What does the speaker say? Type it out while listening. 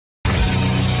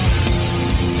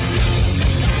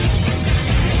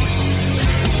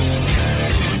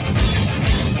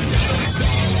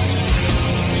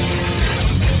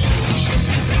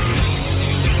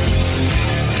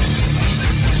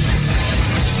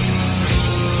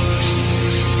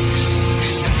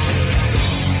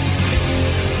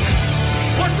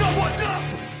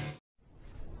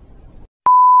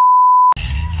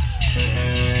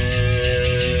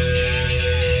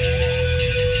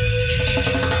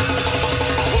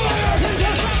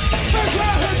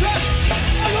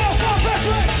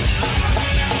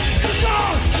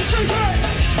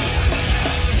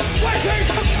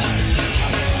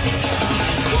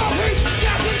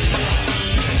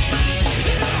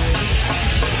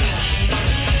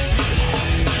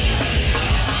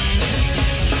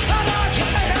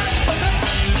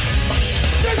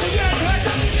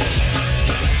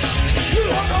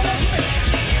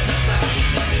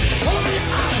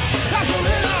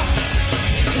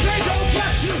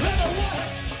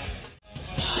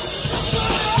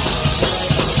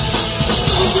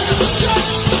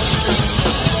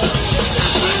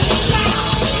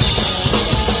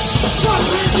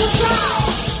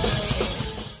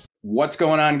What's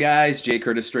going on, guys? Jay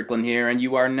Curtis Strickland here, and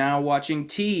you are now watching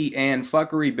Tea and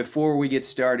Fuckery. Before we get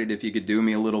started, if you could do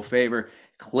me a little favor,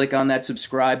 click on that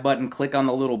subscribe button, click on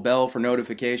the little bell for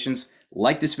notifications,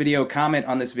 like this video, comment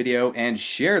on this video, and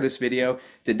share this video.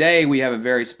 Today, we have a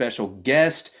very special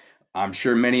guest. I'm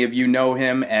sure many of you know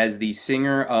him as the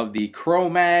singer of the Cro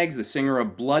Mags, the singer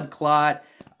of Bloodclot.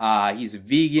 He's a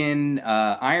vegan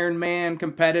Ironman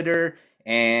competitor,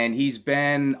 and he's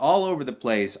been all over the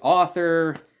place.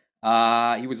 Author.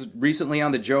 He was recently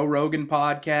on the Joe Rogan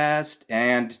podcast.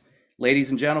 And ladies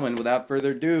and gentlemen, without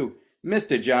further ado,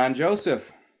 Mr. John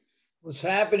Joseph. What's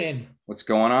happening? What's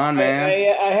going on, man?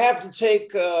 I have to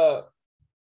take I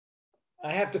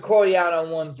have to call you out on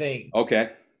one thing.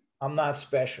 Okay. I'm not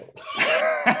special.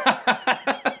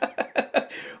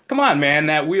 Come on, man.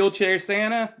 That wheelchair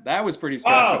Santa, that was pretty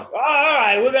special. Oh, all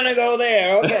right. We're gonna go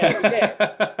there. Okay.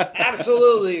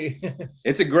 Absolutely.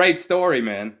 It's a great story,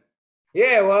 man.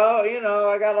 Yeah, well,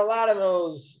 I got a lot of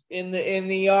those in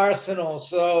the arsenal.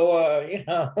 So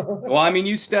Well, I mean,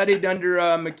 you studied under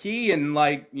McKee, and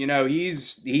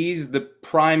he's the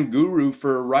prime guru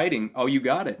for writing. Oh, you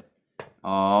got it.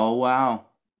 Oh, wow.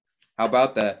 How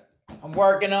about that? I'm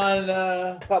working on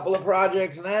a couple of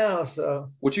projects now.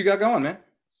 So what you got going, man?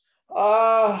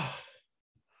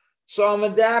 So I'm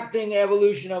adapting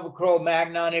Evolution of a Cro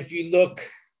Magnon. If you look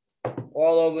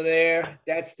all over there,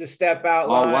 that's the step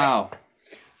outline. Oh, wow.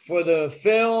 For the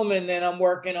film, and then I'm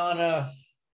working on a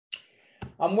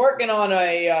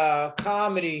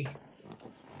comedy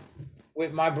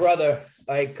with my brother,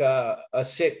 like a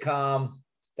sitcom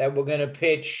that we're gonna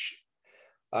pitch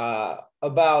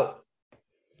about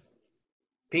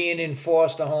being in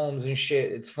foster homes and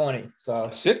shit. It's funny. So a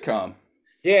sitcom.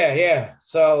 Yeah.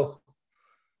 So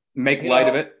make light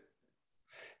of it.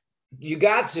 You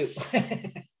got to.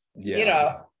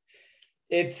 Yeah.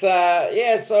 It's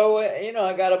so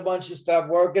I got a bunch of stuff,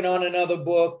 working on another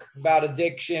book about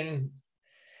addiction.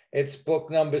 It's book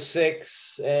number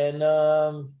 6,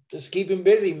 and just keeping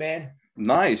busy, man.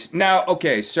 Nice. Now,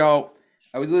 okay, so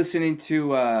I was listening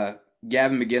to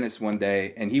Gavin McGinnis one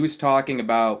day, and he was talking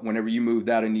about whenever you moved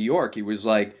out of New York, he was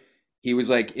like,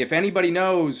 if anybody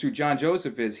knows who John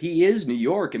Joseph is, he is New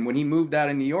York, and when he moved out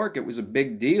of New York, it was a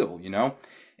big deal,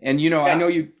 And Yeah. I know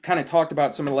you kind of talked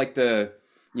about some of like the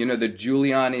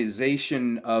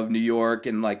Giulianization of New York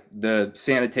and like the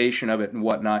sanitation of it and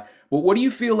whatnot. Well, what do you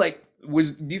feel like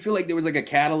do you feel like there was like a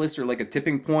catalyst or like a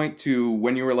tipping point to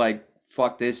when you were like,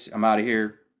 fuck this, I'm out of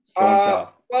here, going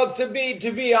south? Well, to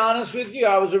be honest with you,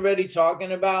 I was already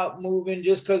talking about moving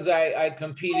just because I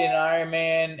compete in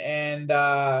Ironman, and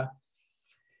I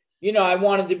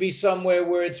wanted to be somewhere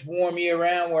where it's warm year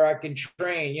round, where I can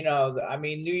train. I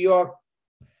mean, New York,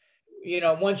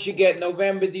 once you get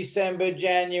November, December,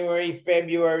 January,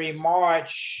 February,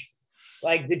 March,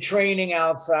 like the training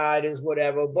outside is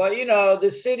whatever. But,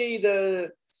 the city, the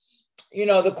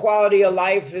quality of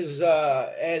life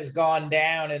has gone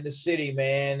down in the city,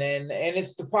 man. And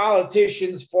it's the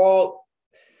politicians' fault.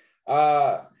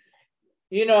 If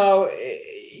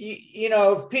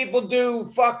people do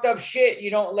fucked up shit, you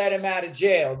don't let them out of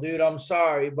jail, dude. I'm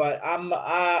sorry, but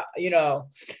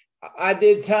I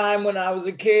did time when I was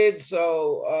a kid.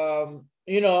 So,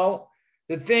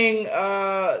 the thing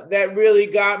that really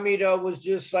got me, though, was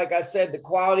just, like I said, the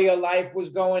quality of life was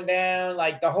going down.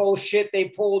 Like the whole shit they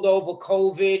pulled over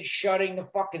COVID, shutting the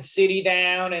fucking city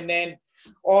down, and then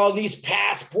all these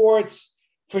passports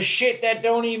for shit that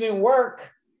don't even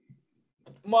work.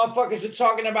 Motherfuckers are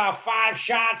talking about 5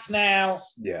 shots now.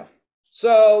 Yeah.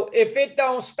 So if it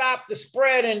don't stop the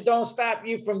spread and don't stop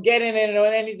you from getting it or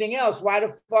anything else, why the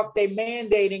fuck they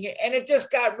mandating it? And it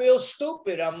just got real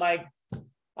stupid.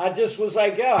 I just was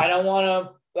like, yo, I don't want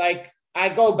to, like, I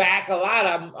go back a lot.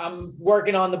 I'm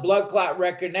working on the Bloodclot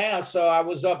record now. So I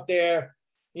was up there,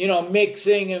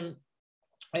 mixing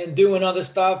and doing other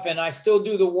stuff. And I still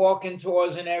do the walking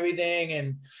tours and everything.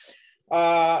 And,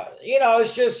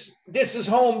 it's just, this is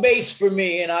home base for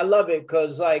me. And I love it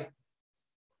because, like,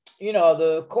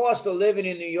 the cost of living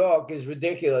in New York is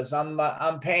ridiculous.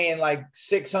 I'm paying like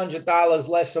 $600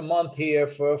 less a month here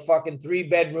for a fucking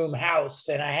 3-bedroom house,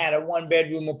 and I had a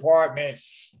 1-bedroom apartment.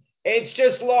 It's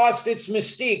just lost its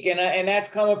mystique, and that's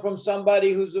coming from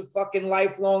somebody who's a fucking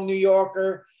lifelong New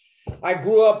Yorker. I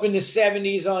grew up in the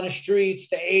 70s on the streets,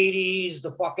 the 80s, the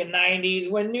fucking 90s,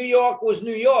 when New York was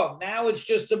New York. Now it's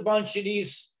just a bunch of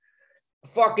these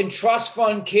fucking trust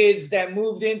fund kids that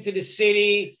moved into the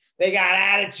city. They got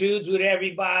attitudes with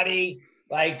everybody.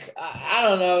 Like, I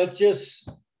don't know. It just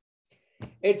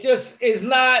is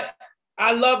not.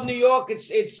 I love New York.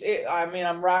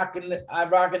 I'm rocking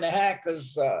the hat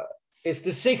because It's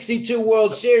the 62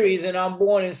 World Series, and I'm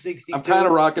born in 62. I'm kind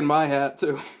of rocking my hat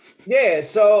too. Yeah.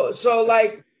 So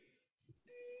like,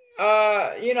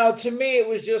 you know, to me, it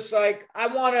was just like, I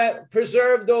want to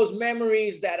preserve those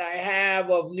memories that I have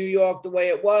of New York the way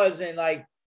it was. And like,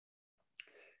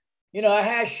 you know, I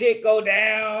had shit go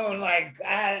down, like,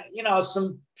 you know,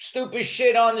 some stupid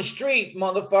shit on the street,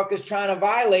 motherfuckers trying to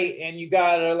violate, and you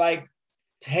gotta like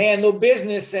handle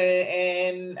business.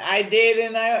 And I did.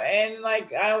 And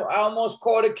I almost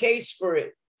caught a case for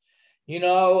it, you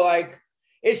know, like,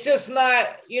 it's just not,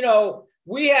 you know,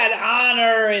 we had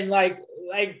honor. And like,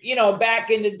 you know, back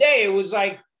in the day, it was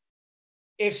like,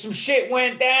 if some shit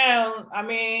went down, I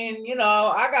mean, you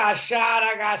know, I got shot,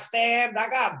 I got stabbed, I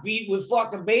got beat with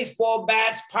fucking baseball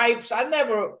bats, pipes. I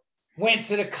never went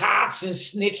to the cops and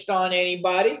snitched on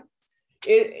anybody.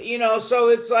 You know, so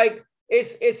it's like,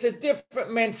 it's a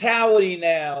different mentality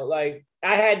now. Like,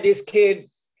 I had this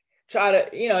kid try to,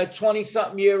 you know, a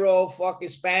 20-something-year-old fucking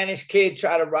Spanish kid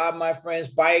try to rob my friend's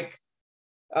bike,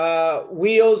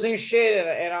 wheels and shit.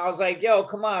 And I was like, yo,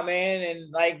 come on, man. And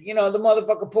like, you know, the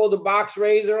motherfucker pulled a box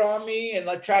razor on me and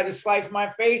like tried to slice my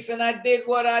face. And I did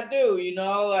what I do, you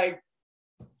know, like,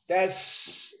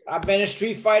 I've been a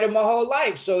street fighter my whole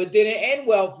life. So it didn't end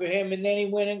well for him. And then he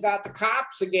went and got the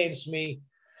cops against me.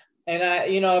 And I,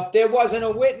 you know, if there wasn't a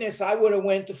witness, I would have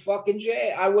went to fucking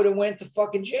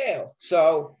jail.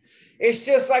 So it's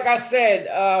just like I said,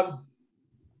 I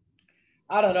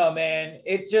don't know, man.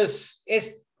 It's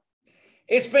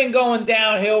been going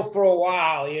downhill for a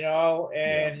while, you know,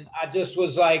 and I just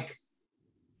was like,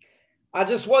 I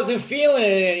just wasn't feeling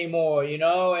it anymore, you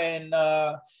know, and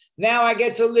now I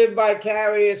get to live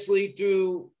vicariously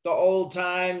through the old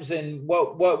times and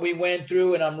what we went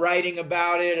through, and I'm writing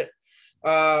about it.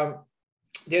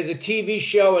 There's a TV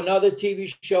show, another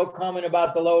TV show coming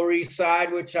about the Lower East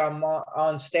Side, which I'm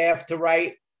on staff to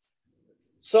write.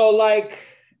 So like,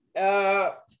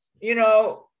 you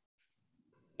know,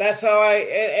 that's how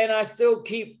I still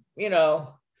keep, you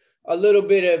know, a little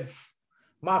bit of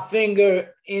my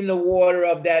finger in the water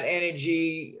of that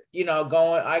energy, you know,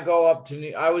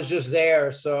 I was just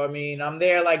there. So, I mean, I'm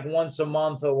there like once a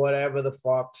month or whatever the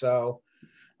fuck. So,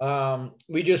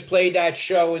 we just played that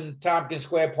show in Tompkins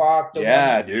Square Park.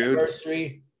 Yeah, dude.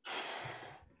 Anniversary.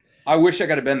 I wish I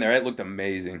could have been there. It looked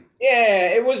amazing. Yeah,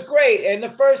 it was great. And the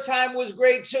first time was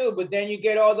great too. But then you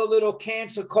get all the little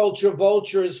cancer culture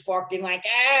vultures fucking like,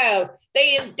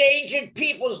 they endangered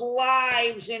people's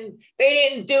lives and they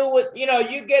didn't do it. You know,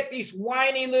 you get these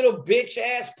whiny little bitch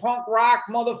ass punk rock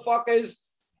motherfuckers,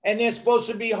 and they're supposed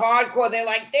to be hardcore. They're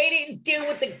like, they didn't do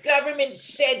what the government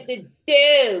said to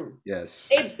do. Yes.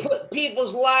 They put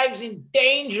people's lives in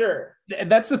danger.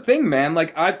 That's the thing, man.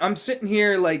 Like, I'm sitting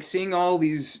here, like, seeing all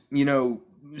these, you know,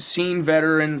 scene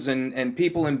veterans and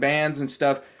people in bands and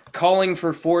stuff calling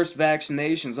for forced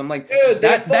vaccinations. I'm like, dude,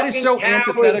 that is so cowards.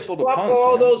 Antithetical to Fuck punk,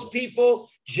 all man. Those people.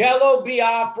 Jello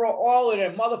Biafra, all of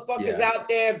them. Motherfuckers out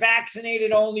there,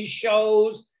 vaccinated only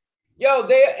shows. Yo,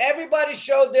 everybody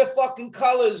showed their fucking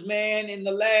colors, man, in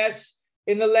the last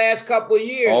couple of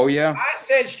years. Oh, yeah. I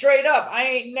said straight up, I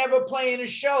ain't never playing a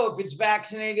show if it's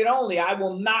vaccinated only. I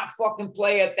will not fucking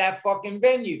play at that fucking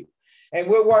venue. And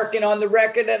we're working on the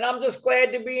record, and I'm just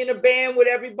glad to be in a band with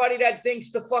everybody that thinks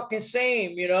the fucking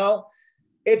same, you know?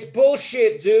 It's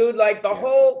bullshit, dude. Like the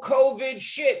whole COVID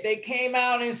shit, they came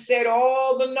out and said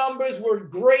all the numbers were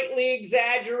greatly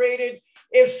exaggerated.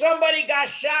 If somebody got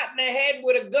shot in the head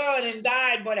with a gun and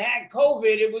died but had COVID,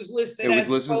 it was listed as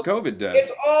COVID death.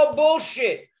 It's all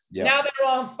bullshit. Yeah. Now they're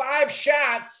on 5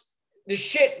 shots, the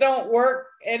shit don't work.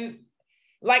 And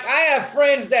like, I have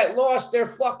friends that lost their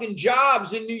fucking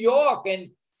jobs in New York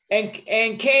and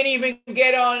can't even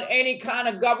get on any kind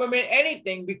of government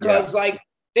anything because like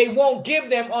they won't give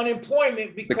them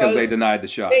unemployment because they denied the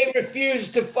shot. They refuse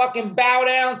to fucking bow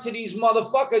down to these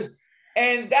motherfuckers.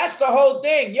 And that's the whole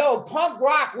thing. Yo, punk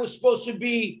rock was supposed to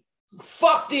be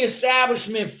fuck the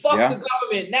establishment, fuck the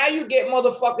government. Now you get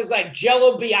motherfuckers like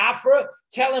Jello Biafra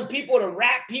telling people to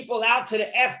rat people out to the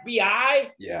FBI.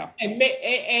 Yeah.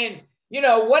 And you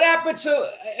know, what happened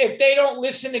to, if they don't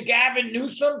listen to Gavin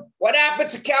Newsom? What happened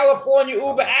to California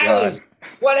Uber Alice?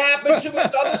 What happened to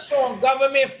his other song,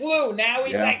 Government Flu? Now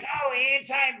he's like, oh,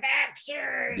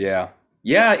 anti-vaxxers. Yeah.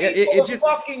 Yeah. It just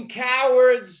fucking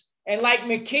cowards. And like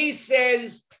McKee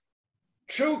says,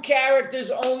 true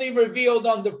characters only revealed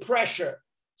under pressure.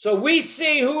 So we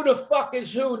see who the fuck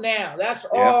is who now. That's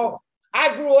all.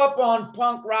 I grew up on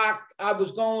punk rock. I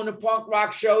was going to punk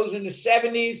rock shows in the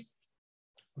 70s.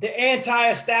 The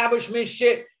anti-establishment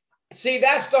shit. See,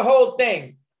 that's the whole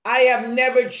thing. I have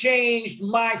never changed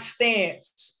my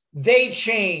stance. They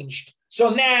changed. So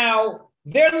now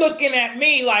they're looking at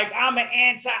me like I'm an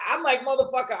anti. I'm like,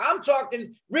 motherfucker, I'm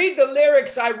talking, read the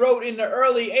lyrics I wrote in the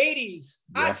early 80s.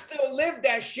 Yeah. I still live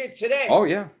that shit today. Oh,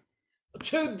 yeah.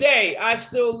 Today, I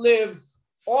still live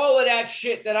all of that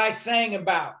shit that I sang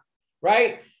about,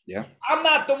 right? Yeah. I'm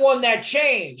not the one that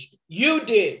changed. You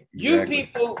did. Exactly. You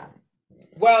people,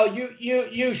 well,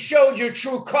 you showed your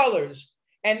true colors,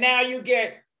 and now you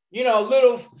get, you know,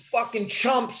 little fucking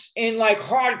chumps in like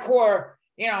hardcore,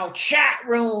 you know, chat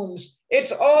rooms.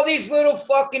 It's all these little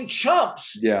fucking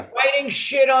chumps writing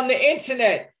shit on the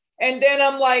internet. And then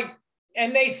I'm like,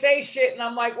 and they say shit, and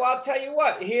I'm like, well, I'll tell you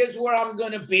what, here's where I'm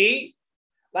going to be.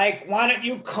 Like, why don't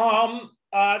you come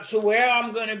to where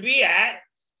I'm going to be at,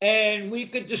 and we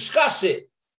could discuss it,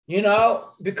 you know,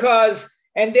 because,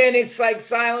 and then it's like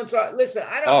silence. Listen,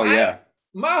 I don't,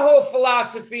 my whole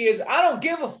philosophy is I don't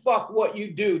give a fuck what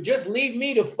you do. Just leave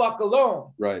me the fuck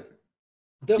alone. Right.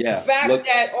 The fact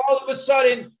that all of a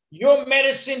sudden your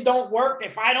medicine don't work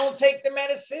if I don't take the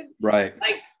medicine. Right.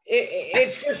 Like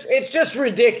it's just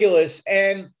ridiculous.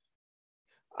 And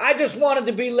I just wanted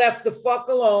to be left the fuck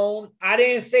alone. I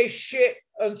didn't say shit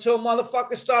until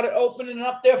motherfuckers started opening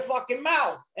up their fucking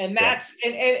mouth. And that's,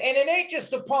 and it ain't just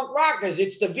the punk rockers.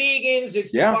 It's the vegans.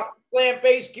 It's the fucking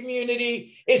plant-based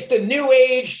community. It's the new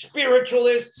age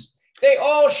spiritualists. They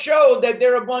all showed that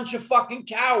they're a bunch of fucking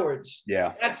cowards.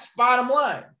 Yeah. That's bottom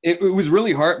line. It was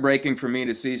really heartbreaking for me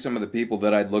to see some of the people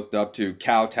that I'd looked up to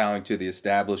kowtowing to the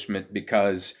establishment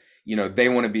because, you know, they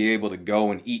want to be able to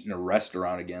go and eat in a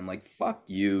restaurant again. Like, fuck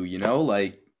you, you know,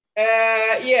 like.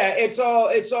 Yeah, it's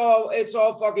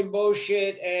all fucking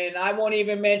bullshit. And I won't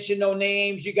even mention no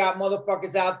names. You got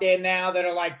motherfuckers out there now that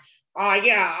are like,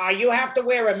 you have to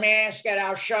wear a mask at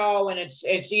our show, and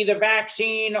it's either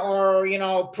vaccine or, you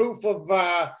know, proof of,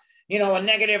 you know, a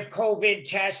negative COVID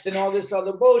test and all this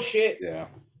other bullshit. Yeah.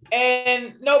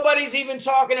 And nobody's even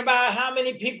talking about how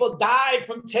many people died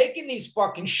from taking these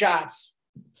fucking shots.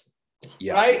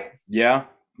 Yeah. Right? Yeah.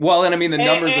 Well, and I mean, the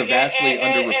numbers are vastly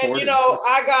underreported. And, you know,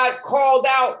 I got called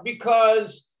out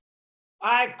because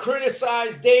I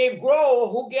criticized Dave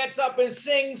Grohl, who gets up and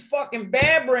sings fucking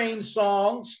Bad Brain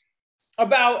songs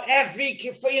about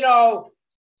you know,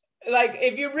 like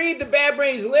if you read the Bad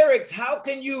Brains lyrics, how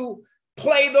can you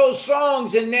play those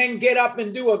songs and then get up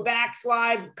and do a Vax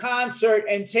Live concert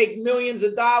and take millions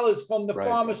of dollars from the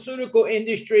pharmaceutical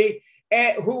industry,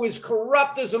 and who is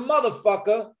corrupt as a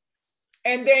motherfucker,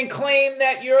 and then claim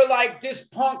that you're like this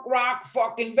punk rock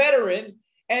fucking veteran?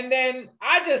 And then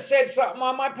I just said something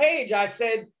on my page. I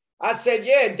said,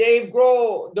 yeah, Dave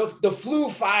Grohl, the flu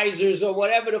Pfizers or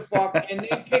whatever the fuck, and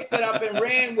they picked it up and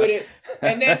ran with it.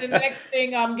 And then the next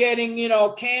thing I'm getting, you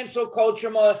know, cancel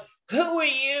culture. Who are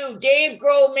you? Dave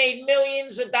Grohl made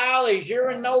millions of dollars. You're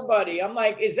a nobody. I'm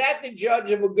like, is that the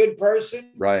judge of a good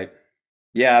person? Right.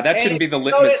 Yeah, that shouldn't be the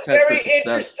litmus test for success.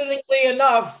 Interestingly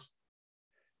enough,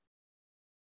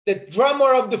 the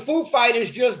drummer of the Foo Fighters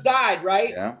just died, right?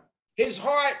 Yeah. His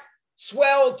heart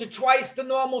swelled to twice the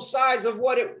normal size of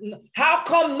what it. How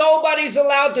come nobody's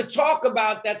allowed to talk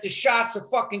about that? The shots are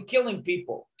fucking killing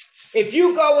people. If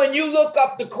you go and you look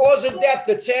up the cause of death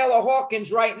for Taylor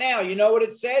Hawkins right now, you know what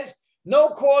it says? No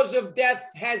cause of death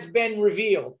has been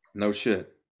revealed. No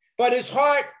shit. But his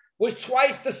heart was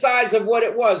twice the size of what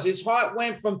it was. His heart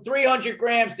went from 300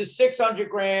 grams to 600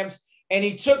 grams, and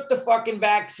he took the fucking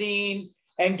vaccine.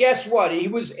 And guess what?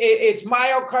 It's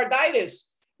myocarditis.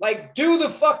 Like, do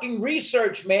the fucking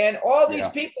research, man. All these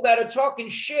people that are talking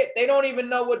shit, they don't even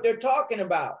know what they're talking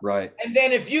about. Right. And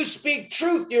then if you speak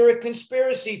truth, you're a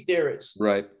conspiracy theorist.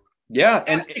 Right. Yeah.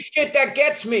 That's the shit that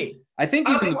gets me. I think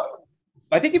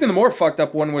even the more fucked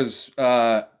up one was,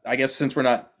 I guess since we're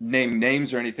not naming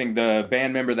names or anything, the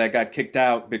band member that got kicked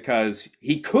out because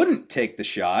he couldn't take the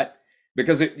shot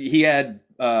because he had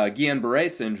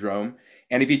Guillain-Barré syndrome.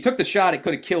 And if he took the shot, it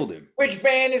could have killed him. Which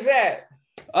band is that?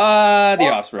 The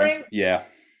Offspring. Yeah.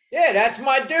 Yeah, that's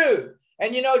my dude.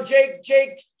 And you know, Jake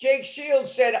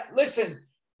Shields said, listen,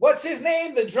 what's his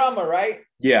name? The drummer, right?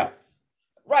 Yeah.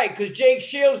 Right, because Jake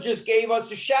Shields just gave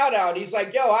us a shout out. He's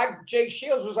like, Jake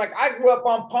Shields was like, I grew up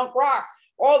on punk rock.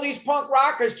 All these punk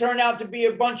rockers turned out to be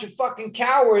a bunch of fucking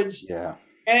cowards. Yeah.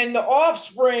 And the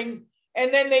Offspring,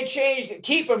 and then they changed,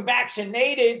 keep them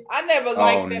vaccinated. I never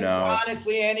liked them,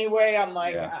 honestly, anyway. I'm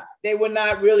like, they were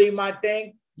not really my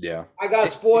thing. Yeah. I got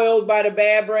spoiled by the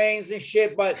Bad Brains and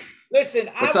shit. But listen,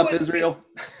 what's up, Israel?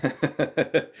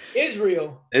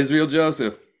 Israel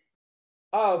Joseph.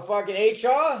 Oh, fucking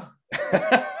HR?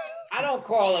 I don't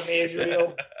call him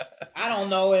Israel. I don't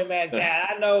know him as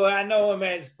that. I know him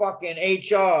as fucking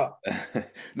HR.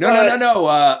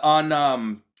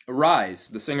 No. Rise,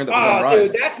 the singer that was on Oh, Rise.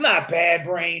 dude, that's not Bad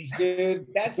Brains, dude.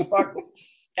 That's fucking.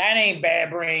 That ain't Bad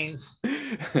Brains.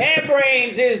 Bad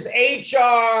Brains is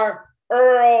HR,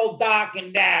 Earl, Doc,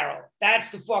 and Daryl. That's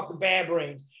the fucking Bad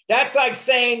Brains. That's like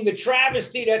saying the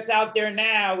travesty that's out there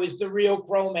now is the real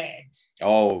Cro Mags.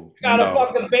 Oh, You got no. a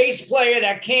fucking bass player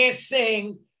that can't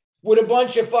sing with a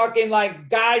bunch of fucking like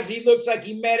guys he looks like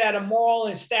he met at a mall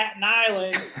in Staten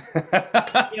Island,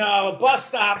 a bus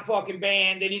stop fucking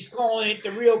band, and he's calling it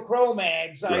the real Cro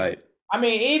Mags. Like, right. I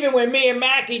mean, even when me and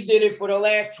Mackie did it for the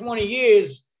last 20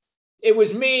 years, it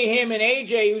was me, him, and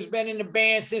AJ, who's been in the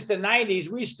band since the 90s.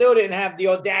 We still didn't have the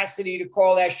audacity to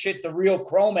call that shit the real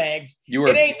Cro Mags. You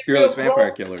were Fearless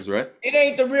Vampire Killers, right? It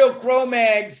ain't the real Cro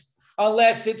Mags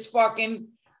unless it's fucking,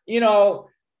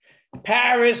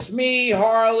 Paris, me,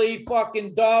 Harley,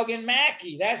 fucking Doug, and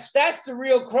Mackie. That's the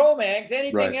real Cro Mags.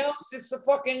 Anything else, it's an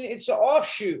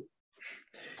offshoot.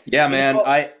 Yeah, man.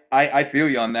 I feel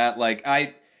you on that. Like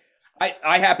I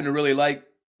happen to really like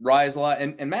Rise a lot,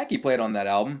 and Mackie played on that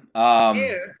album.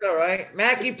 Yeah, that's all right.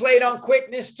 Mackie played on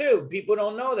Quickness too. People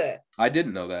don't know that. I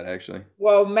didn't know that, actually.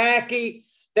 Well, Mackie,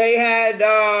 they had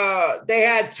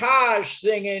Taj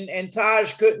singing, and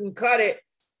Taj couldn't cut it.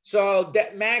 So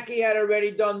Mackie had already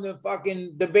done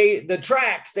the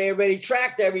tracks. They already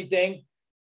tracked everything.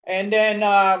 And then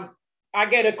I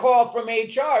get a call from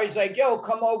HR. He's like, yo,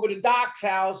 come over to Doc's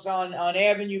house on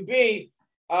Avenue B.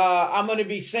 I'm going to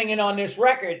be singing on this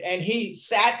record. And he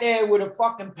sat there with a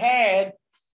fucking pad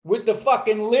with the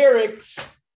fucking lyrics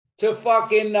to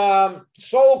fucking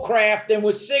Soulcraft and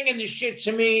was singing the shit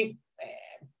to me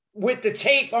with the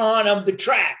tape on of the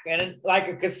track and like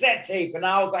a cassette tape. And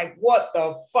I was like, what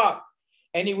the fuck?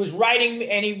 And he was writing,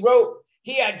 and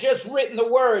he had just written the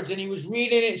words, and he was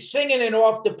reading it, singing it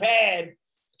off the pad.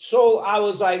 So I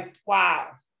was like, wow.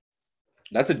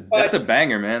 That's a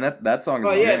banger, man. That song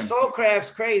is yeah,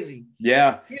 Soulcraft's crazy.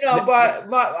 Yeah. But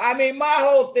I mean, my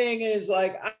whole thing is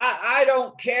like, I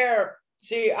don't care.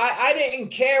 See, I didn't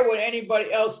care what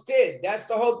anybody else did. That's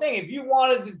the whole thing. If you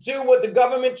wanted to do what the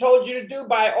government told you to do,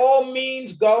 by all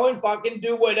means, go and fucking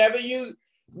do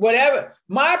whatever.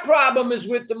 My problem is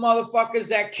with the motherfuckers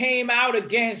that came out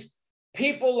against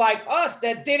people like us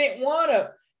that didn't want to,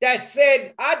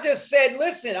 I just said,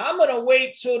 listen, I'm going to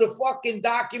wait till the fucking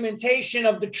documentation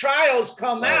of the trials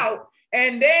come out,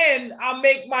 and then I'll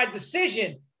make my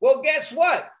decision. Well, guess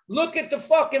what? Look at the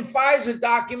fucking Pfizer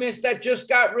documents that just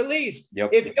got released. Yep.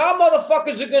 If y'all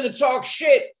motherfuckers are going to talk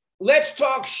shit, let's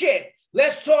talk shit.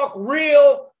 Let's talk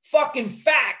real fucking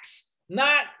facts,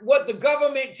 not what the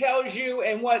government tells you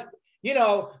and what,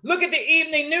 look at the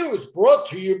evening news brought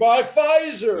to you by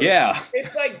Pfizer. Yeah.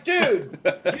 It's like, dude,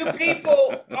 you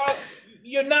people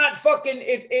you're not fucking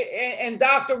it. And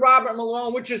Dr. Robert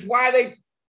Malone, which is why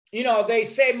they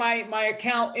say my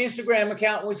Instagram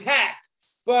account was hacked.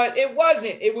 But it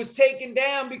wasn't. It was taken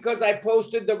down because I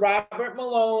posted the Robert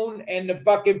Malone and the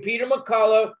fucking Peter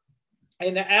McCullough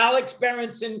and the Alex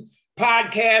Berenson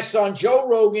podcast on Joe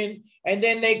Rogan, and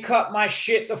then they cut my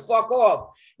shit the fuck off.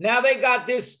 Now they got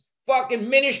this fucking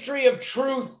Ministry of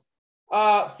Truth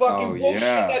bullshit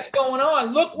that's going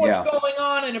on. Look what's going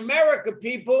on in America,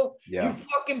 people. Yeah. You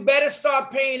fucking better start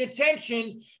paying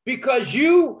attention, because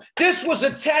this was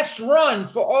a test run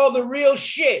for all the real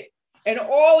shit. And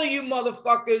all of you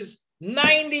motherfuckers,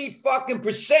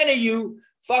 90% of you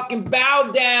fucking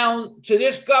bowed down to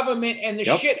this government and the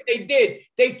shit they did.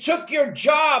 They took your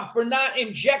job for not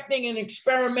injecting an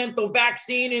experimental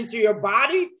vaccine into your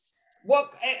body.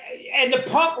 What? And the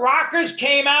punk rockers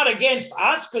came out against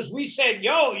us because we said,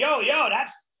 yo,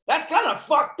 that's kind of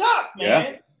fucked up,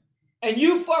 man. Yeah.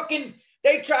 And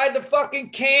they tried to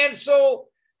fucking cancel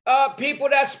people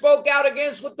that spoke out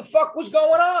against what the fuck was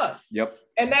going on. Yep.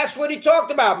 And that's what he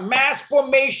talked about, mass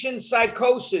formation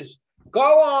psychosis.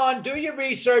 Go on, do your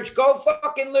research, go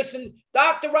fucking listen.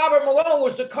 Dr. Robert Malone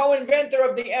was the co-inventor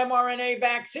of the mRNA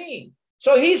vaccine.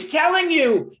 So he's telling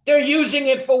you they're using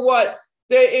it for what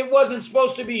it wasn't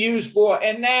supposed to be used for.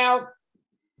 And now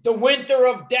the winter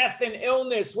of death and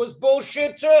illness was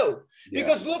bullshit too. Yeah.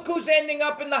 Because look who's ending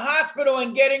up in the hospital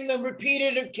and getting the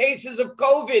repeated cases of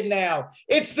COVID now.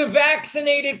 It's the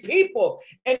vaccinated people.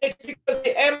 And it's because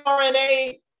the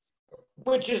mRNA,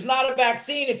 which is not a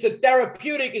vaccine, it's a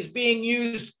therapeutic, is being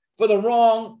used for the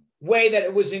wrong way that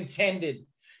it was intended.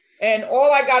 And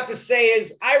all I got to say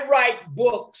is I write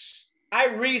books. I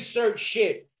research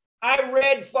shit. I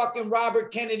read fucking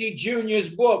Robert Kennedy Jr.'s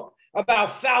book about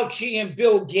Fauci and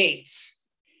Bill Gates.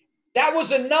 That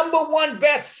was a #1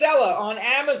 bestseller on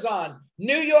Amazon.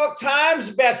 New York Times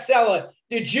bestseller.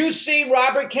 Did you see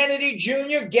Robert Kennedy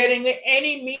Jr. getting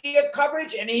any media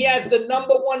coverage? And he has the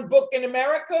 #1 book in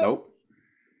America? Nope.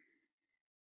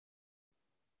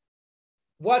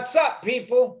 What's up,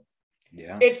 people?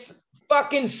 Yeah. It's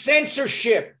fucking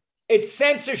censorship. It's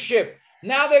censorship.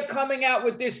 Now they're coming out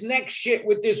with this next shit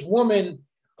with this woman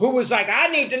who was like, I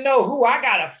need to know who I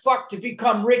gotta fuck to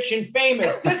become rich and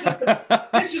famous. This is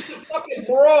the fucking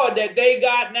broad that they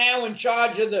got now in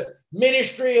charge of the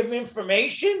Ministry of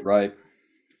Information. Right.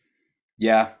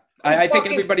 Yeah. I think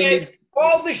everybody needs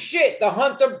all the shit, the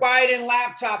Hunter Biden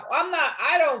laptop.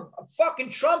 Fucking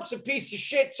Trump's a piece of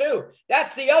shit too.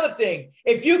 That's the other thing.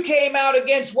 If you came out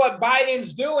against what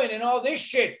Biden's doing and all this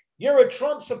shit, you're a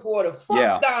Trump supporter.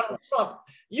 Fuck Donald Trump.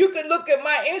 You can look at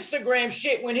my Instagram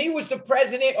shit when he was the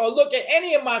president, or look at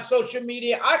any of my social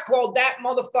media. I called that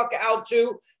motherfucker out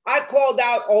too. I called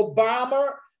out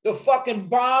Obama, the fucking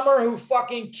bomber who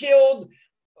fucking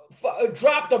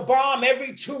dropped a bomb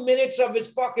every 2 minutes of his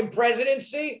fucking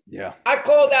presidency. Yeah. I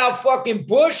called out fucking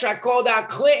Bush. I called out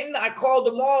Clinton. I called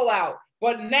them all out.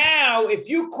 But now, if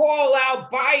you call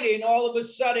out Biden, all of a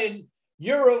sudden,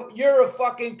 you're a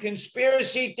fucking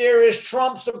conspiracy theorist,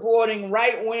 Trump supporting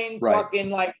right-wing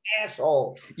fucking like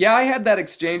asshole. Yeah, I had that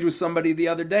exchange with somebody the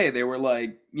other day. They were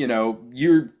like,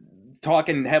 you're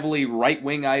talking heavily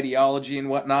right-wing ideology and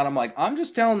whatnot. I'm like, I'm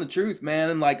just telling the truth,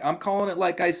 man. And like, I'm calling it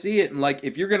like I see it. And like,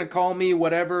 if you're going to call me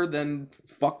whatever, then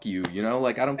fuck you,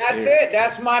 like, I don't care. That's it.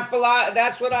 That's my philosophy.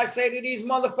 That's what I say to these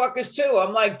motherfuckers too.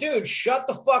 I'm like, dude, shut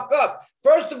the fuck up.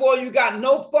 First of all, you got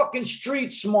no fucking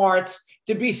street smarts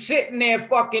to be sitting there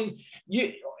fucking,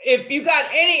 if you got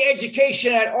any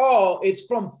education at all, it's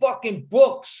from fucking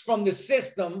books from the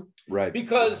system. Right.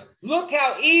 Because look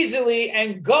how easily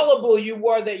and gullible you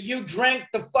were that you drank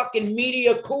the fucking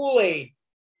media Kool-Aid.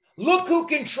 Look who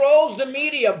controls the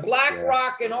media,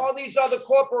 BlackRock and all these other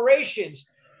corporations.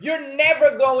 You're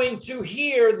never going to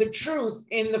hear the truth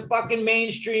in the fucking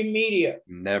mainstream media.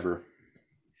 Never.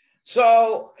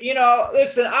 So,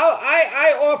 listen,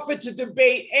 I offer to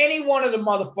debate any one of the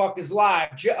motherfuckers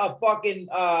live. Fucking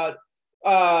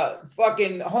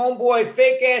homeboy,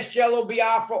 fake ass Jello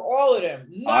Biafra, all of them.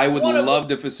 I would love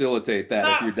to facilitate that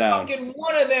if you're down. Fucking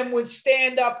one of them would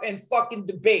stand up and fucking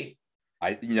debate.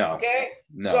 Okay?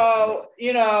 No. So,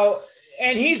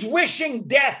 and he's wishing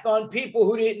death on people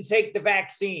who didn't take the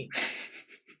vaccine.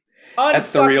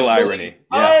 That's the real irony.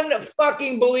 Yeah.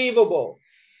 Unfucking believable.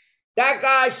 That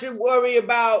guy should worry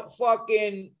about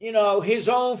fucking, his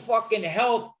own fucking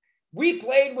health. We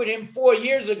played with him 4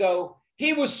 years ago.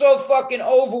 He was so fucking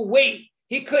overweight.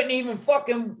 He couldn't even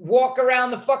fucking walk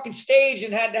around the fucking stage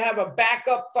and had to have a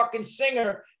backup fucking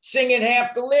singer singing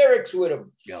half the lyrics with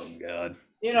him. Oh, God.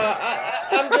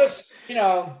 I'm just,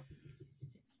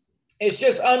 it's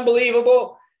just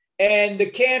unbelievable. And the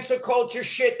cancer culture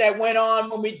shit that went on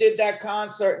when we did that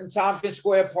concert in Tompkins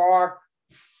Square Park,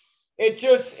 it's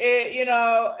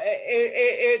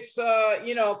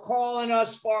calling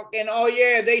us fucking, oh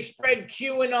yeah, they spread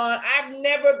QAnon. I've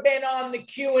never been on the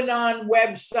QAnon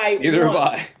website. Neither have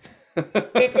I.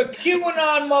 If a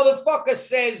QAnon motherfucker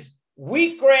says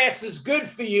wheatgrass is good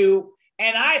for you,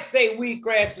 and I say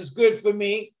wheatgrass is good for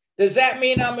me, does that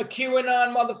mean I'm a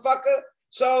QAnon motherfucker?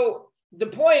 So the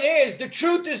point is the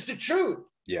truth is the truth.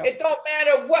 Yeah. It don't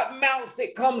matter what mouth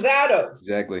it comes out of.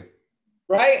 Exactly.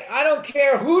 Right? I don't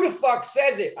care who the fuck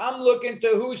says it. I'm looking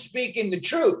to who's speaking the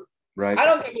truth. Right. I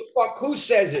don't give a fuck who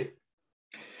says it.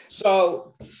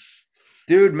 So,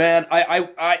 dude, man, I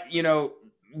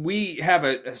we have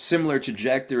a similar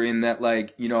trajectory in that,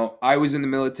 like, I was in the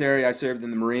military. I served in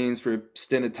the Marines for a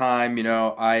stint of time.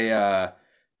 I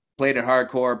played in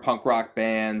hardcore punk rock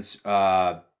bands.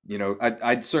 I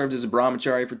served as a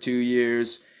brahmachari for 2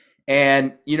 years.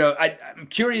 And, I'm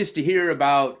curious to hear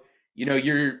about,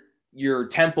 your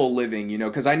temple living,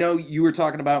 because I know you were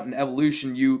talking about in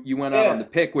Evolution, you went out on the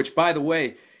pick, which, by the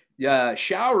way,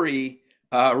 Showery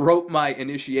wrote my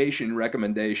initiation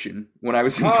recommendation when I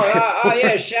was in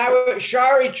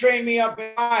Shari trained me up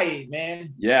in Hawaii, man.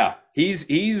 Yeah,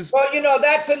 he's well,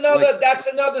 that's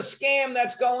another scam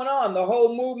that's going on. The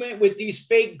whole movement with these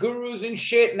fake gurus and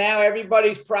shit. Now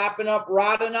everybody's propping up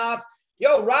Radhanath.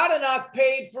 Yo, Radhanath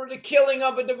paid for the killing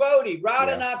of a devotee.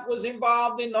 Radhanath was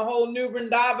involved in the whole New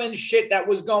Vrindavan shit that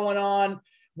was going on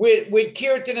with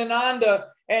Kirtanananda.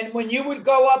 And when you would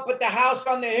go up at the house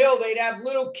on the hill, they'd have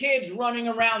little kids running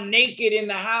around naked in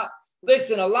the house.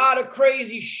 Listen, a lot of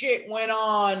crazy shit went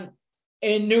on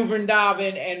in New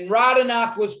Vrindavan, and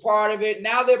Radhanath was part of it.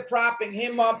 Now they're propping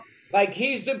him up like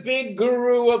he's the big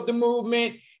guru of the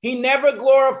movement. He never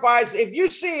glorifies. If you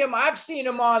see him, I've seen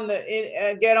him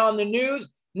get on the news,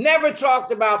 never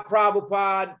talked about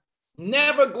Prabhupada,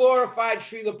 never glorified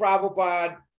Srila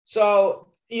Prabhupada. So,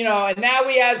 and now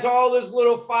he has all his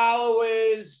little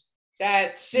followers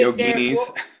that sit there,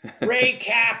 Yoginis. Ray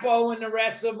Capo and the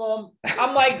rest of them.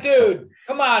 I'm like, dude,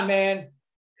 come on, man.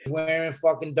 Wearing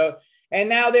fucking dope. And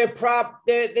now they're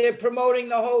promoting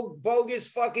the whole bogus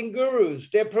fucking gurus.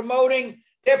 They're promoting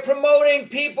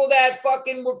people that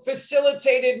fucking were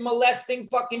facilitated molesting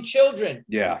fucking children.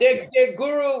 Yeah. Their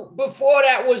guru before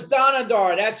that was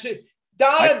Danadar. That's it.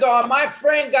 Danadar, my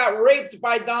friend got raped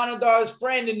by Danadar's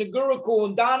friend in the Gurukul,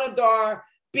 and Danadar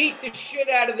beat the shit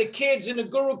out of the kids in the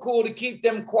Gurukul to keep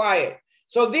them quiet.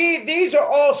 So these are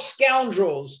all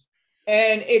scoundrels.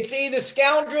 And it's either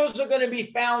scoundrels are going to be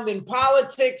found in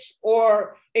politics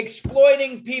or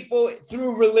exploiting people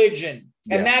through religion.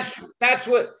 And that's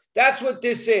what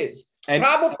this is. And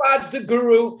Prabhupada's the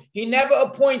guru. He never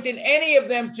appointed any of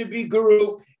them to be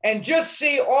guru. And just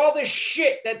see all the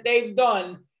shit that they've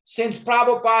done since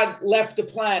Prabhupada left the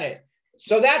planet.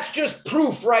 So that's just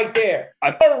proof right there.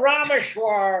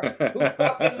 Rameshwar, who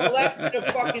fucking molested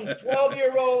a fucking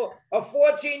 12-year-old, a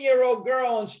 14-year-old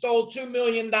girl and stole $2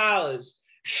 million. Srila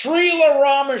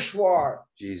Rameshwar.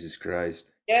 Jesus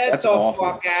Christ. Get the awful.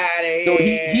 fuck out of here. So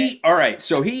he all right.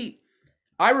 So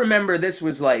I remember this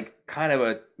was like kind of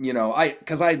a,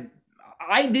 because I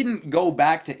didn't go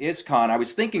back to ISKCON. I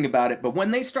was thinking about it, but when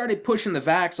they started pushing the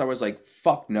vax, I was like,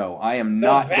 fuck no, I am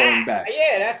not going back.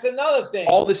 Yeah, that's another thing.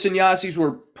 All the sannyasis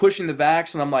were pushing the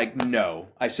vax, and I'm like, no.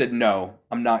 I said, no,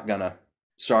 I'm not gonna.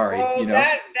 Sorry. Well,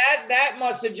 that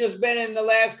must have just been in the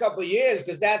last couple of years,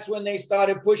 because that's when they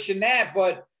started pushing that.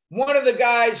 But one of the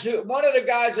guys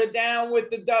are down with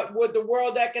the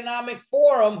World Economic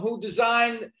Forum who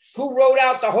wrote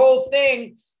out the whole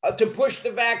thing to push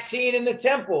the vaccine in the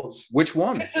temples. Which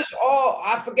one? This is all,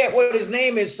 I forget what his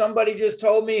name is. Somebody just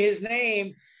told me his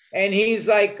name, and he's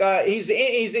like he's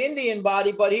Indian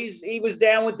body, but he was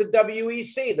down with the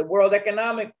WEC, the World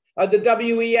Economic, the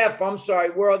WEF. I'm sorry,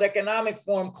 World Economic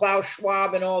Forum, Klaus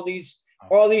Schwab, and all these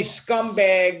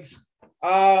scumbags.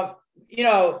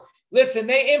 Listen,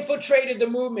 they infiltrated the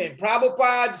movement.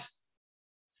 Prabhupada's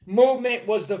movement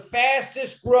was the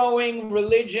fastest growing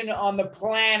religion on the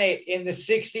planet in the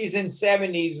 60s and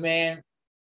 70s, man.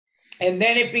 And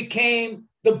then it became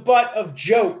the butt of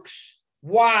jokes.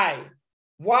 Why?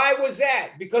 Why was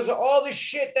that? Because of all the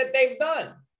shit that they've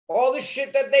done. All the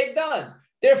shit that they've done.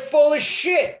 They're full of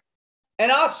shit.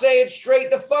 And I'll say it straight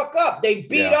the fuck up. They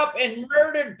beat up and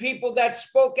murdered people that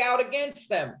spoke out against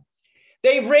them.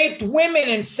 They raped women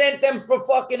and sent them for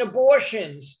fucking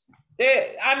abortions.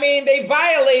 They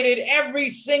violated every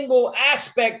single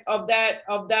aspect of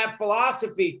that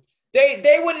philosophy.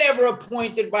 They were never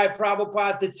appointed by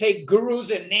Prabhupada to take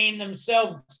gurus and name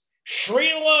themselves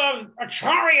Srila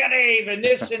Acharyadev and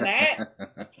this and that.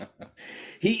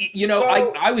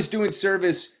 I was doing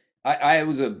service. I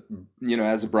was as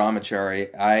a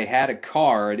brahmachari, I had a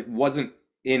car. It wasn't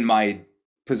in my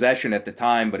possession at the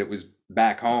time, but it was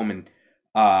back home, and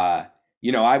I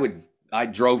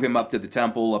drove him up to the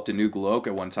temple, up to New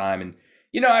Goloka one time, and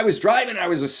I was driving, I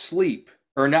was asleep,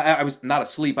 or not, I was not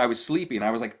asleep, I was sleepy, and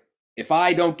I was like, if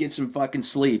I don't get some fucking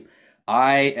sleep,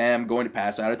 I am going to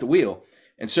pass out at the wheel.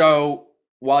 And so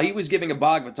while he was giving a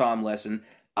Bhagavatam lesson,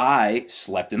 I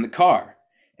slept in the car.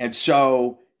 And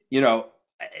so,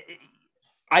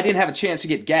 I didn't have a chance to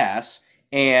get gas,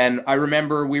 and I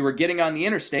remember we were getting on the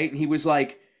interstate, and he was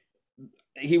like,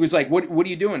 what are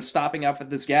you doing, stopping up at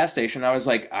this gas station? I was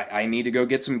like, I need to go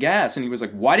get some gas. And he was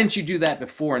like, why didn't you do that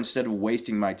before instead of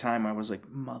wasting my time? I was like,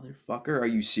 motherfucker, are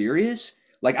you serious?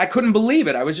 Like, I couldn't believe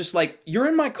it. I was just like, you're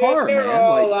in my car, they're man.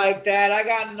 All like that. I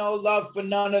got no love for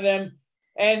none of them.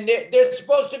 And they're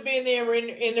supposed to be in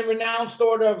the renounced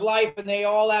order of life, and they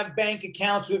all have bank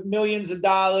accounts with millions of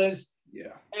dollars.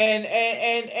 Yeah.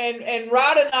 And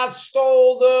Radhanath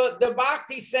stole the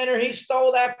Bhakti Center. He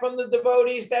stole that from the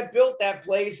devotees that built that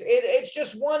place. It's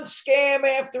just one scam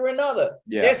after another.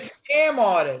 Yeah. They're scam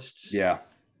artists. Yeah.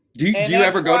 Do you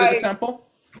ever go to the temple?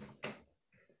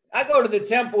 I go to the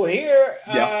temple here,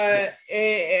 Yeah.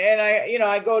 and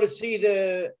I go to see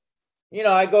the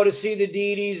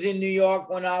deities in New York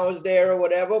when I was there or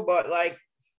whatever. But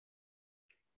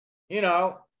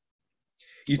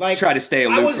You try to stay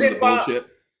aloof from the bullshit.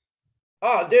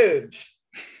 Oh, dude.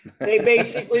 They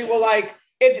basically were like,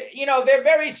 they're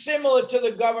very similar to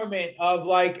the government of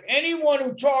like, anyone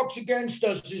who talks against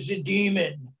us is a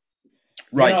demon.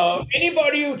 Right.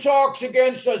 Anybody who talks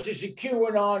against us is a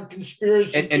QAnon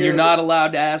conspiracy. And you're not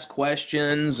allowed to ask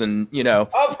questions, and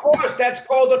Of course, that's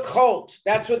called a cult.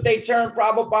 That's what they turned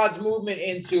Prabhupada's movement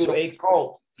into, a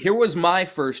cult. Here was my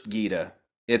first Gita.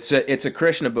 It's a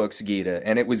Krishna Books Gita,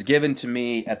 and it was given to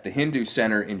me at the Hindu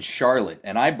Center in Charlotte.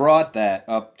 And I brought that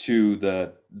up to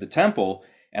the temple,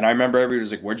 and I remember everybody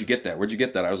was like, where'd you get that? Where'd you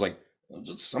get that? I was like,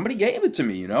 somebody gave it to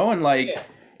me, you know, and like Yeah.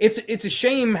 it's a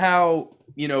shame how,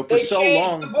 you know, for They so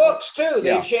changed the long. books too. They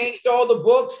Yeah. changed all the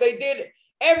books. They did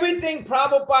everything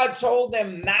Prabhupada told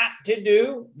them not to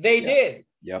do. They Yeah. did.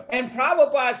 Yep. And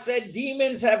Prabhupada said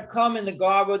demons have come in the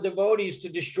garb of devotees to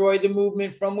destroy the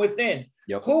movement from within.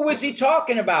 Yep. Who was he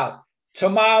talking about?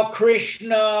 Hare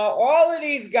Krishna, all of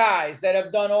these guys that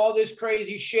have done all this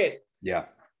crazy shit. Yeah.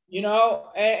 You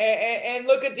know, and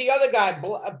look at the other guy,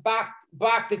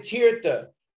 Bhakta Tirtha,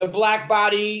 the black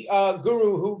body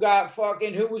guru who got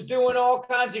fucking, who was doing all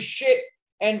kinds of shit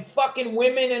and fucking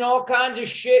women and all kinds of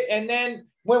shit. And then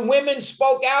when women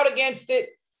spoke out against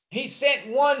it, he sent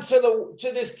one to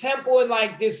this temple in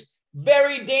like this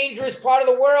very dangerous part of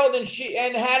the world, and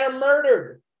had her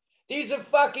murdered. These are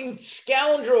fucking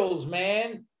scoundrels,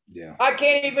 man. Yeah. I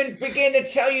can't even begin to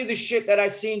tell you the shit that I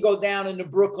seen go down in the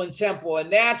Brooklyn Temple. And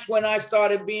that's when I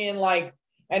started being like,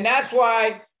 and that's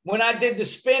why when I did the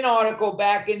spin article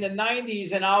back in the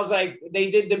 90s, and I was like,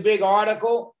 they did the big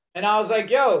article, and I was like,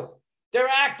 yo, they're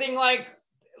acting like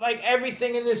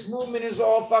everything in this movement is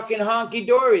all fucking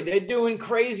honky-dory. They're doing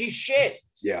crazy shit.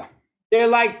 Yeah. They're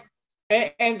like,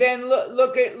 and then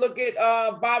look at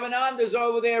Bhavananda's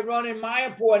over there running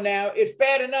Mayapur now. It's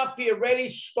bad enough he already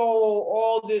stole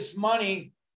all this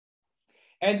money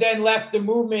and then left the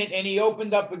movement, and he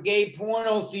opened up a gay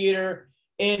porno theater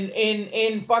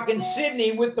in fucking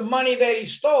Sydney with the money that he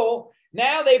stole.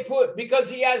 Now they because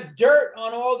he has dirt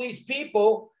on all these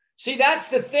people. See, that's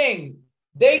the thing.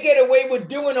 They get away with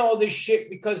doing all this shit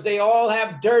because they all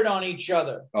have dirt on each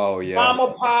other. Oh yeah.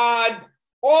 Mama Pod,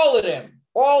 all of them.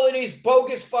 All of these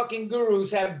bogus fucking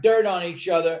gurus have dirt on each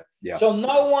other. Yeah. So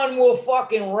no one will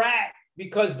fucking rat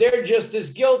because they're just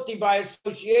as guilty by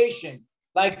association.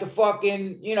 Like the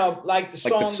fucking, you know, like the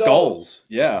song the skulls. goes.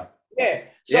 Yeah. Yeah.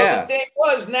 So the thing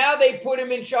was, now they put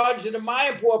him in charge of the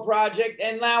Mayapur project,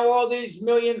 and now all these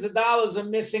millions of dollars are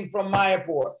missing from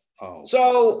Mayapur. Oh.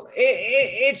 So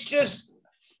it's just...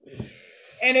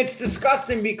 And it's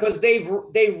disgusting because they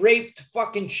raped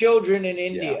fucking children in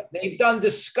India. Yeah. They've done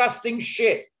disgusting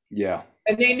shit. Yeah.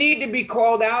 And they need to be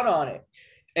called out on it.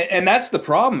 And that's the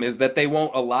problem, is that they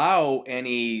won't allow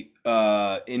any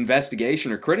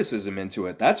investigation or criticism into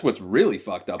it. That's what's really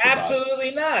fucked up.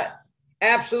 Absolutely not.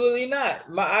 Absolutely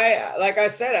not. Like I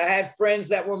said, I had friends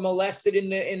that were molested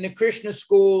in the Krishna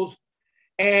schools,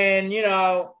 and you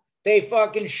know, they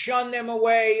fucking shun them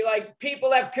away. Like,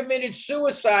 people have committed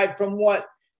suicide from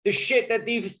the shit that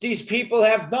these people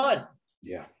have done.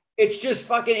 Yeah. It's just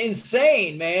fucking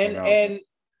insane, man. And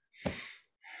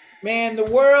man, the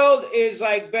world is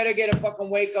like, better get a fucking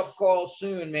wake up call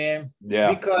soon, man.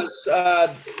 Yeah. Because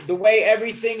the way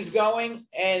everything's going,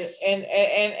 and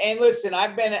listen,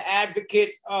 I've been an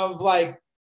advocate of like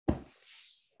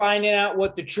finding out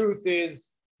what the truth is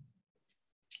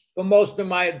for most of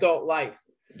my adult life.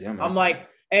 Yeah, man. I'm like,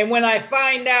 and when I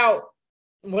found out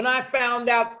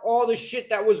all the shit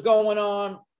that was going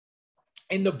on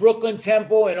in the Brooklyn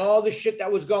Temple and all the shit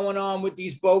that was going on with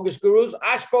these bogus gurus,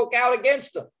 I spoke out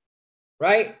against them,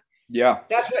 right? Yeah.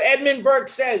 That's what Edmund Burke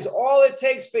says. All it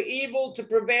takes for evil to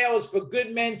prevail is for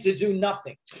good men to do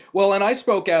nothing. Well, and I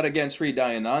spoke out against Sri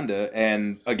Dayananda,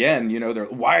 and again, you know,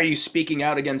 why are you speaking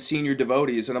out against senior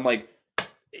devotees? And I'm like,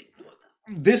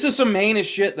 this is some heinous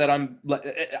shit that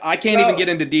I can't even get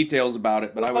into details about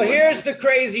it, but I was here's the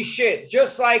crazy shit.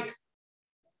 Just like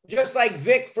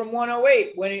Vic from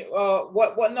 108, when he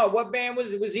what band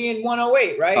was he in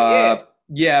 108, right?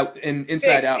 Yeah, and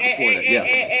Inside Out before that. Yeah.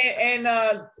 And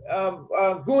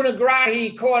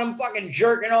Gunagrahi caught him fucking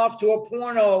jerking off to a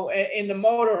porno in the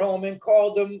motorhome and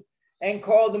called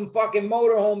him fucking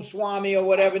Motorhome Swami or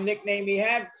whatever nickname he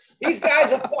had. These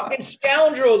guys are fucking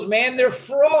scoundrels, man. They're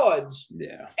frauds.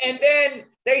 Yeah. And then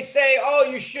they say, oh,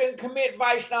 you shouldn't commit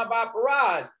Vaishnava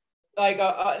Aparad, like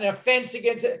an offense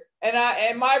against it.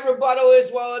 And my rebuttal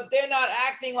is, well, if they're not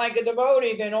acting like a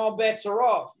devotee, then all bets are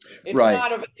off. It's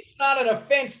not an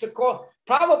offense to call.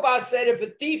 Prabhupada said, if a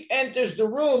thief enters the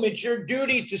room, it's your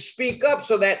duty to speak up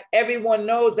so that everyone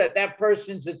knows that that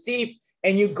person's a thief,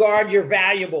 and you guard your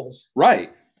valuables.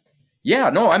 Right.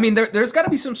 Yeah, no, I mean, there's got to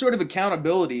be some sort of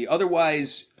accountability.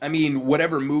 Otherwise, I mean,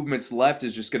 whatever movement's left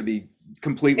is just going to be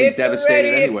completely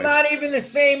devastated anyway. It's not even the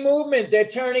same movement. They're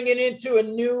turning it into a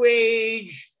new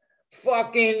age,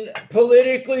 fucking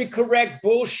politically correct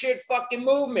bullshit fucking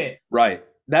movement. Right.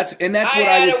 That's what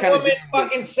I was kind of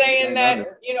fucking saying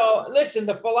that, you know, listen,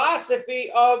 the philosophy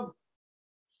of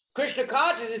Krishna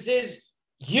consciousness is,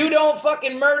 you don't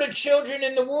fucking murder children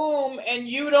in the womb, and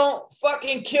you don't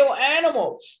fucking kill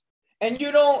animals, and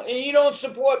you don't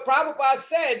support. Prabhupada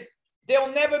said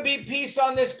there'll never be peace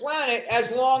on this planet as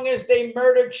long as they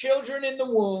murder children in the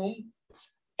womb,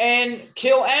 and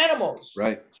kill animals.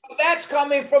 Right. So that's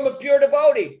coming from a pure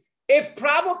devotee. If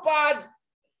Prabhupada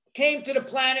came to the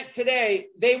planet today,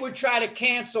 they would try to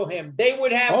cancel him. They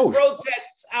would have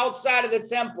protests outside of the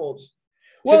temples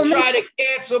to try to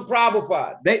cancel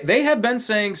Prabhupada. They have been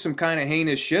saying some kind of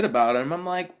heinous shit about him. I'm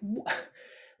like,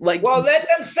 well, let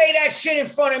them say that shit in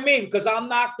front of me because I'll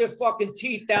knock their fucking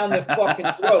teeth down their fucking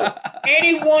throat.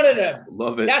 Any one of them.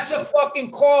 Love it. That's a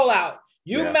fucking call out.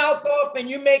 You mouth off and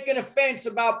you make an offense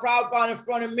about Prabhupada in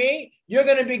front of me, you're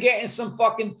going to be getting some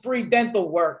fucking free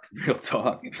dental work. Real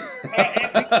talk.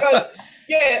 Because,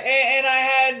 and I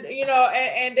had,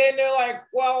 and then they're like,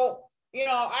 well,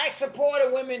 I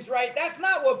supported women's rights. That's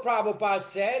not what Prabhupada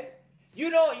said.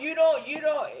 You don't,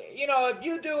 if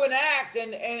you do an act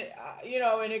and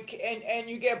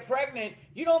you get pregnant,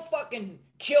 you don't fucking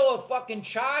kill a fucking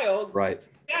child. Right.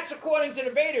 That's according to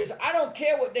the Vedas. I don't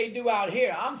care what they do out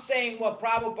here. I'm saying what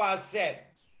Prabhupada said.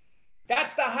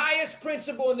 That's the highest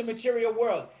principle in the material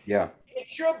world. Yeah.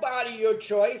 It's your body, your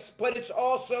choice, but it's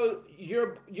also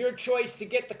your choice to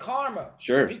get the karma.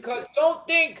 Sure. Because don't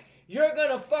think you're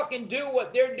going to fucking do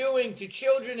what they're doing to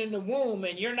children in the womb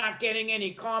and you're not getting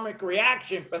any karmic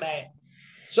reaction for that.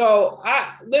 So,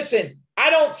 listen, I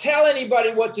don't tell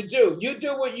anybody what to do. You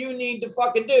do what you need to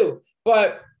fucking do.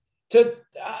 But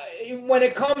when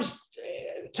it comes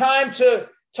time to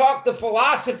talk the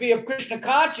philosophy of Krishna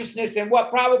consciousness and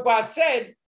what Prabhupada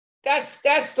said, that's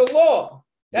the law.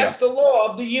 That's the law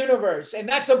of the universe. And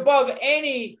that's above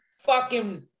any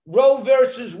fucking Roe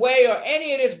versus Wade or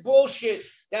any of this bullshit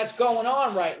that's going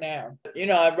on right now.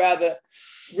 I'd rather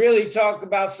really talk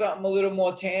about something a little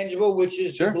more tangible, which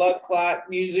is the Bloodclot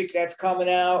music that's coming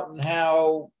out and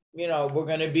how, we're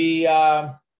going to be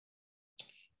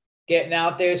getting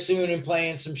out there soon and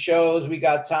playing some shows. We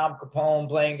got Tom Capone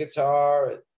playing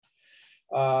guitar.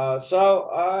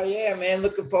 Man,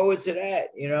 looking forward to that,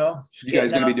 You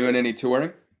guys going to be doing any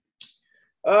touring?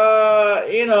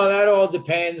 That all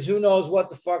depends. Who knows what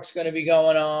the fuck's going to be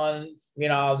going on?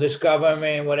 This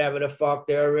government, whatever the fuck,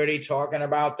 they're already talking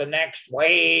about the next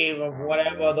wave of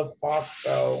whatever the fuck.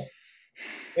 So,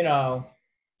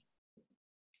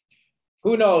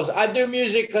 who knows? I do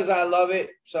music because I love it.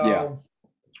 So,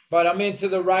 but I'm into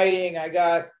the writing. I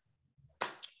got a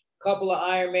couple of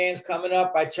Ironmans coming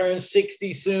up. I turn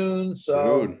 60 soon.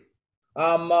 So. Dude.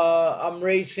 I'm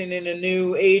racing in a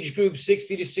new age group,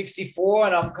 60 to 64,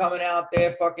 and I'm coming out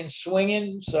there fucking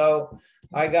swinging. So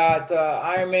I got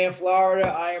Ironman Florida,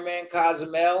 Ironman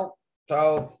Cozumel.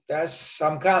 So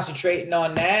I'm concentrating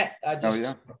on that. I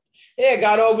just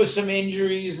got over some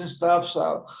injuries and stuff.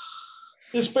 So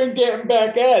just been getting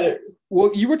back at it.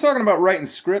 Well, you were talking about writing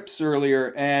scripts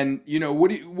earlier, and what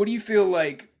do you feel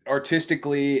like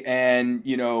artistically and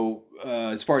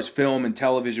as far as film and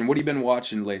television? What have you been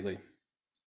watching lately?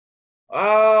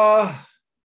 I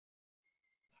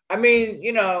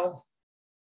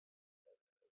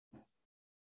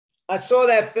saw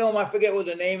that film. I forget what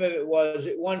the name of it was.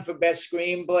 It won for best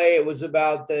screenplay. It was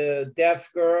about the deaf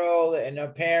girl and her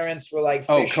parents were like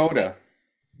fishing. Coda.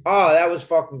 Oh, that was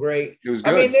fucking great. It was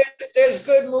good. I mean, there's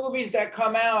good movies that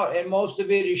come out and most of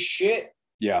it is shit.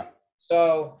 Yeah.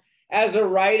 So as a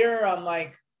writer, I'm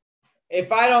like, if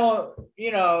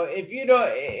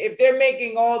they're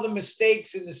making all the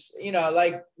mistakes in this,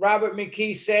 like Robert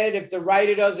McKee said, if the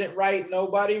writer doesn't write,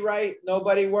 nobody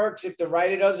works. If the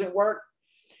writer doesn't work.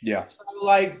 Yeah. So,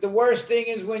 like the worst thing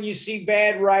is when you see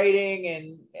bad writing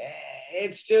and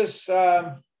it's just,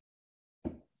 there's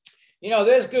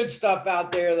good stuff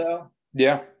out there though.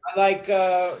 Yeah. I like,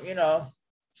 there's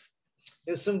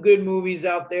some good movies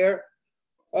out there.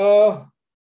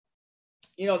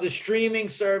 The streaming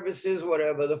services,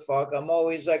 whatever the fuck. I'm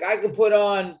always like, I could put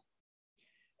on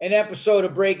an episode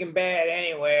of Breaking Bad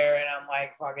anywhere, and I'm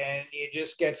like, fucking, you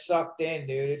just get sucked in,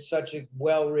 dude. It's such a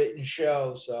well-written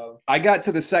show. So I got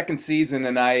to the second season,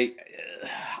 and I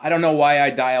don't know why I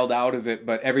dialed out of it,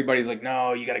 but everybody's like,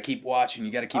 no, you got to keep watching.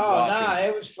 You got to keep watching. Nah,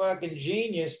 it was fucking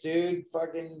genius, dude.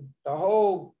 Fucking the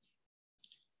whole.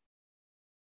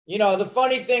 The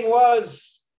funny thing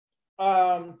was.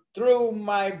 Through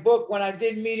my book, when I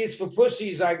did Meat is for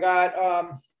Pussies, I got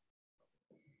an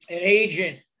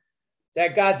agent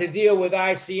that got to deal with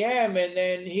ICM, and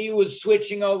then he was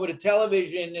switching over to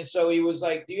television. And so he was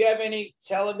like, do you have any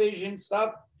television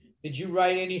stuff? Did you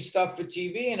write any stuff for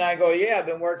TV? And I go, yeah, I've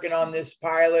been working on this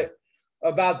pilot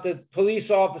about the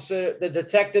police officer, the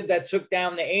detective that took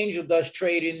down the angel dust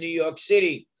trade in New York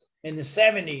City in the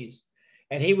 70s.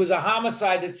 And he was a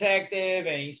homicide detective,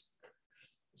 and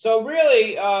so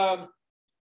really,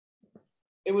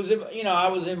 it was, I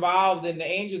was involved in the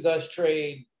angel dust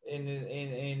trade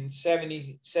in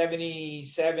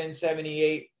 77,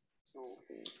 78.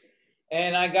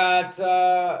 And I got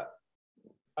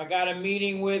a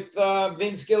meeting with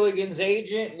Vince Gilligan's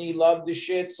agent, and he loved the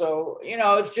shit. So, you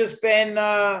know, it's just been,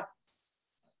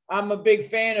 I'm a big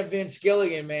fan of Vince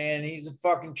Gilligan, man. He's a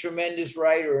fucking tremendous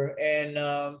writer. And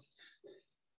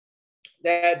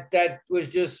that was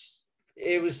just,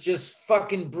 it was just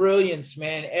fucking brilliance,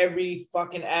 man. Every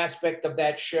fucking aspect of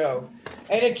that show.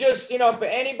 And it just, you know, for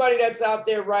anybody that's out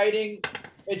there writing,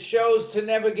 it shows to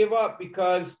never give up,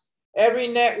 because every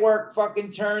network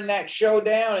fucking turned that show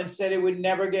down and said it would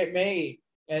never get made.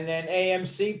 And then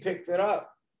AMC picked it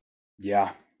up.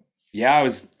 Yeah. Yeah, it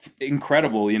was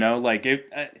incredible, you know, like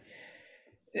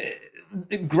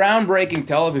groundbreaking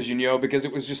television, you know, because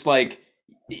it was just like,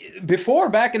 before,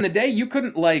 back in the day, you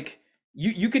couldn't, like,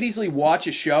 you could easily watch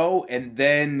a show and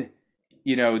then,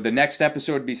 you know, the next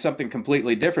episode would be something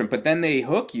completely different, but then they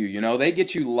hook you, you know, they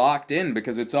get you locked in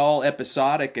because it's all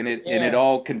episodic, and it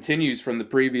all continues from the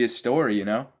previous story, you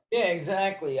know? Yeah,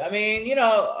 exactly. I mean, you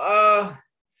know,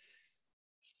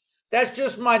 that's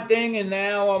just my thing. And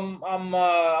now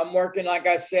I'm working, like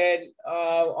I said,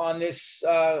 on this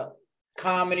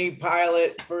comedy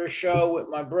pilot for a show with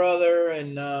my brother. And,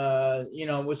 you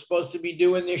know, we're supposed to be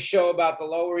doing this show about the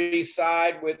Lower East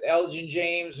Side with Elgin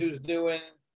James, who's doing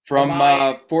From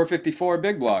 454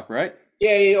 Big Block, right?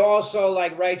 Yeah, he also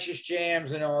like Righteous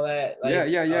Jams and all that. Like,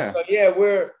 yeah. So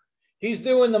yeah, he's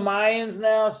doing the Mayans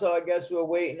now. So I guess we're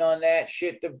waiting on that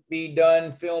shit to be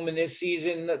done filming this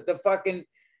season.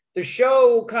 The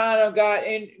show kind of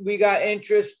we got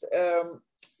interest,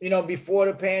 you know, before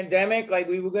the pandemic, like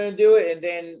we were going to do it. And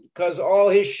then because all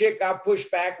his shit got pushed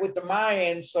back with the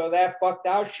Mayans, so that fucked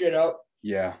our shit up.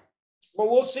 Yeah. But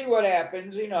we'll see what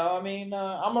happens. You know, I mean,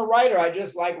 I'm a writer. I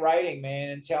just like writing,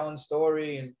 man, and telling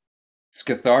story. And it's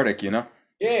cathartic, you know?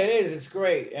 Yeah, it is. It's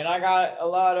great. And I got a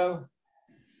lot of,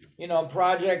 you know,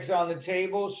 projects on the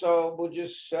table. So we'll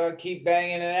just keep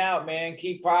banging it out, man.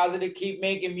 Keep positive, keep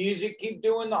making music, keep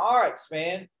doing the arts,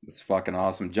 man. It's fucking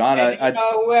awesome. John, and, you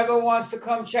know, whoever wants to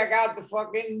come check out the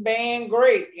fucking band,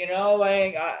 great. You know,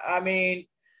 like, I mean,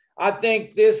 I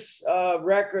think this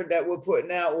record that we're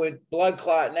putting out with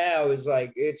Bloodclot now is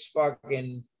like, it's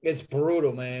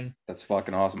brutal, man. That's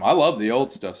fucking awesome. I love the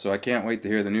old stuff, so I can't wait to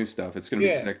hear the new stuff. It's going to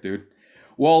be sick, dude.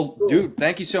 Well, dude,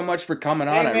 thank you so much for coming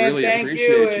on. Man, I really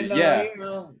appreciate you. Yeah. You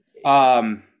know,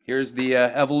 here's the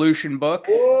Evolution book.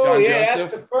 Oh, John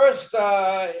Joseph.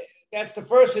 That's the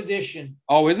first edition.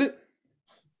 Oh, is it?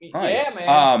 Nice. Yeah,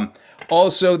 man.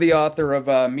 Also the author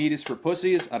of Meat is for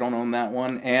Pussies. I don't own that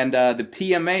one. And the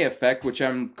PMA Effect, which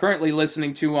I'm currently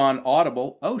listening to on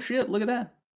Audible. Oh, shit. Look at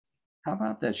that. How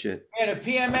about that shit? Yeah, the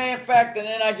PMA Effect. And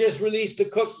then I just released a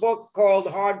cookbook called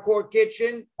Hardcore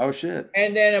Kitchen. Oh, shit.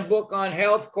 And then a book on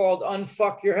health called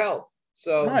Unfuck Your Health.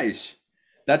 So nice.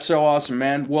 That's so awesome,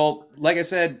 man. Well, like I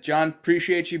said, John,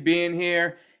 appreciate you being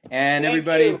here. And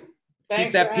everybody,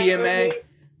 keep that PMA.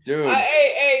 Dude.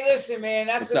 Hey, listen, man.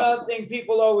 That's another thing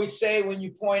people always say when you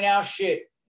point out shit.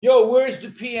 Yo, where's the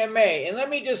PMA? And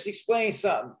let me just explain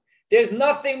something. There's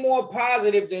nothing more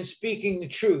positive than speaking the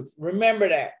truth. Remember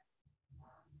that.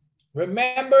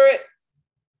 Remember it.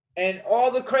 And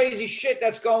all the crazy shit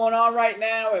that's going on right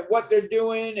now and what they're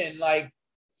doing. And like,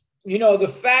 you know, the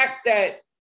fact that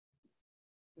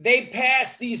they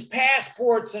passed these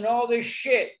passports and all this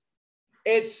shit.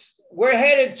 We're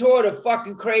headed toward a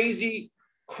fucking crazy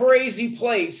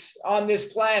place on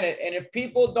this planet. And if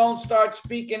people don't start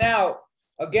speaking out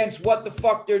against what the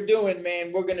fuck they're doing,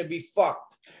 man, we're going to be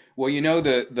fucked. Well, you know,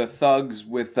 the thugs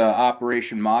with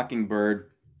Operation Mockingbird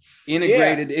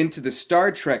integrated into the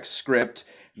Star Trek script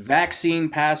vaccine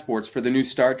passports for the new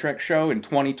Star Trek show in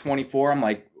 2024. I'm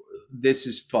like, this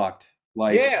is fucked.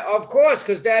 Like, yeah, of course,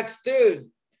 because dude,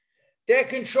 they're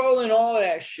controlling all of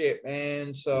that shit,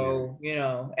 man. So, you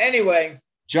know, anyway.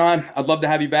 John, I'd love to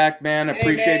have you back, man. I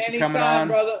appreciate you coming on.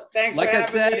 Brother. Thanks like for I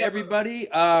said, me. everybody,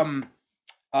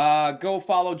 go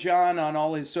follow John on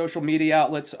all his social media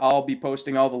outlets. I'll be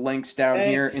posting all the links down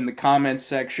here in the comments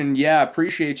section. Yeah,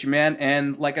 appreciate you, man.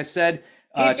 And like I said,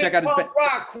 check out his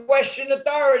rock. Question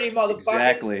authority, motherfuckers.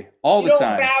 Exactly. All the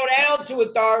time. You don't bow down to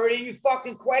authority. You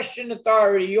fucking question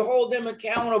authority. You hold them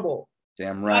accountable.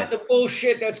 Damn right. Not the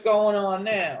bullshit that's going on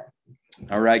now.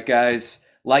 All right, guys.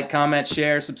 Like, comment,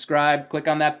 share, subscribe. Click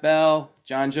on that bell.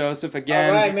 John Joseph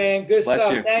again. All right, man. Good Bless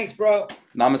stuff. you. Thanks, bro.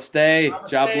 Namaste.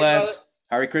 God bless. Brother.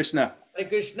 Hare Krishna. Hare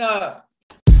Krishna.